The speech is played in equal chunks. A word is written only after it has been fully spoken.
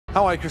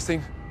How are you,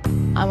 Christine?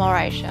 I'm all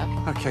right, Chef.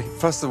 OK,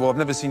 first of all, I've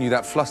never seen you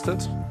that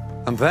flustered.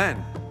 And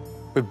then,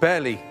 with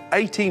barely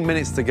 18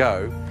 minutes to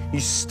go, you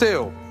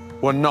still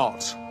were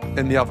not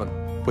in the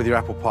oven with your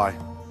apple pie.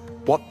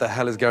 What the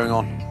hell is going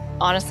on?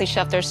 Honestly,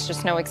 Chef, there's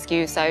just no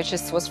excuse. I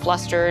just was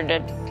flustered.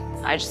 And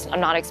I'm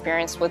not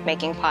experienced with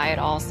making pie at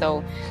all,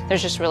 so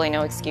there's just really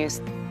no excuse.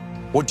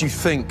 What do you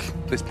think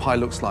this pie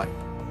looks like?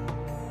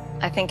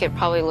 I think it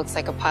probably looks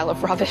like a pile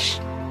of rubbish.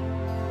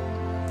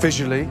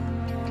 Visually,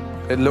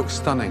 it looks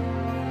stunning.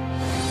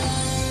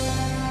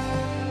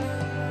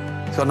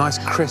 It's got a nice,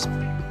 crisp,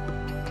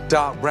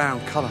 dark brown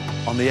colour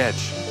on the edge.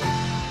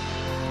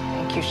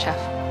 Thank you, Chef.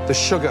 The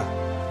sugar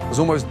has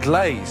almost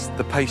glazed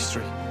the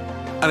pastry,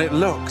 and it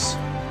looks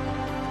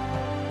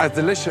as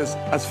delicious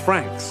as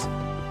Frank's.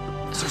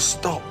 So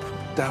stop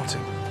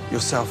doubting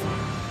yourself.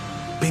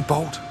 Be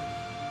bold.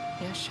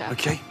 Yes, Chef.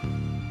 OK?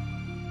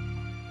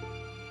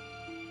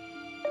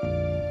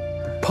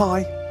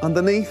 Pie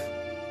underneath.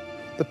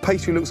 The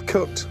pastry looks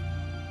cooked.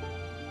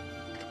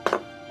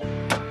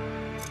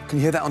 Can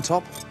you hear that on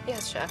top?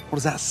 Yes, Chef. What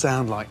does that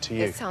sound like to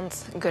you? It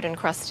sounds good and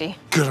crusty.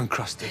 Good and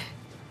crusty.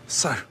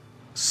 So,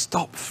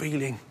 stop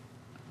feeling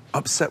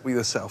upset with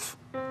yourself.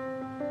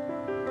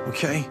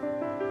 OK?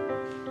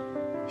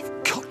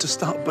 You've got to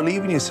start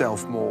believing in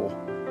yourself more.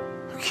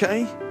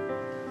 OK?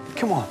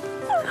 Come on.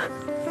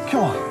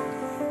 Come on.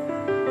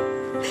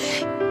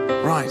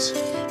 Right.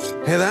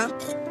 Hear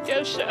that?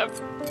 Yes,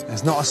 Chef.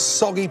 There's not a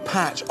soggy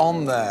patch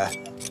on there.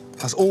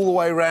 That's all the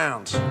way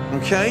around.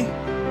 OK?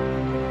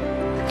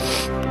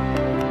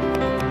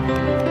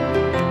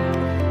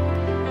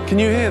 Can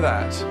you hear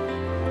that?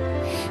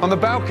 On the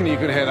balcony you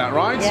can hear that,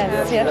 right?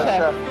 Yes, yes,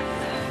 Chef.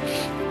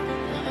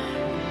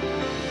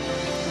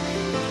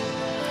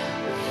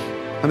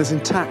 And it's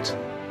intact.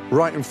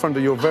 Right in front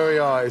of your very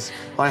eyes,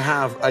 I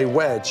have a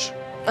wedge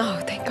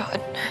Oh, thank God.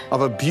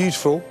 of a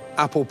beautiful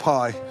apple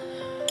pie.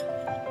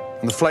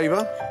 And the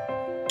flavour?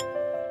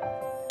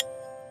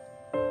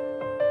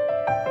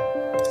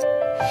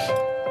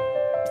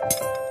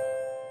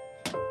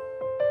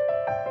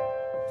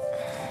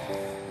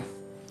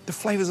 The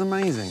flavour's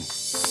amazing.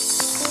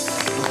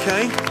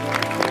 OK?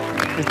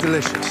 It's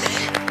delicious.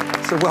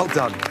 So well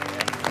done.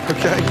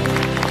 OK?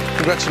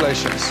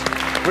 Congratulations.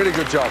 Really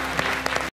good job.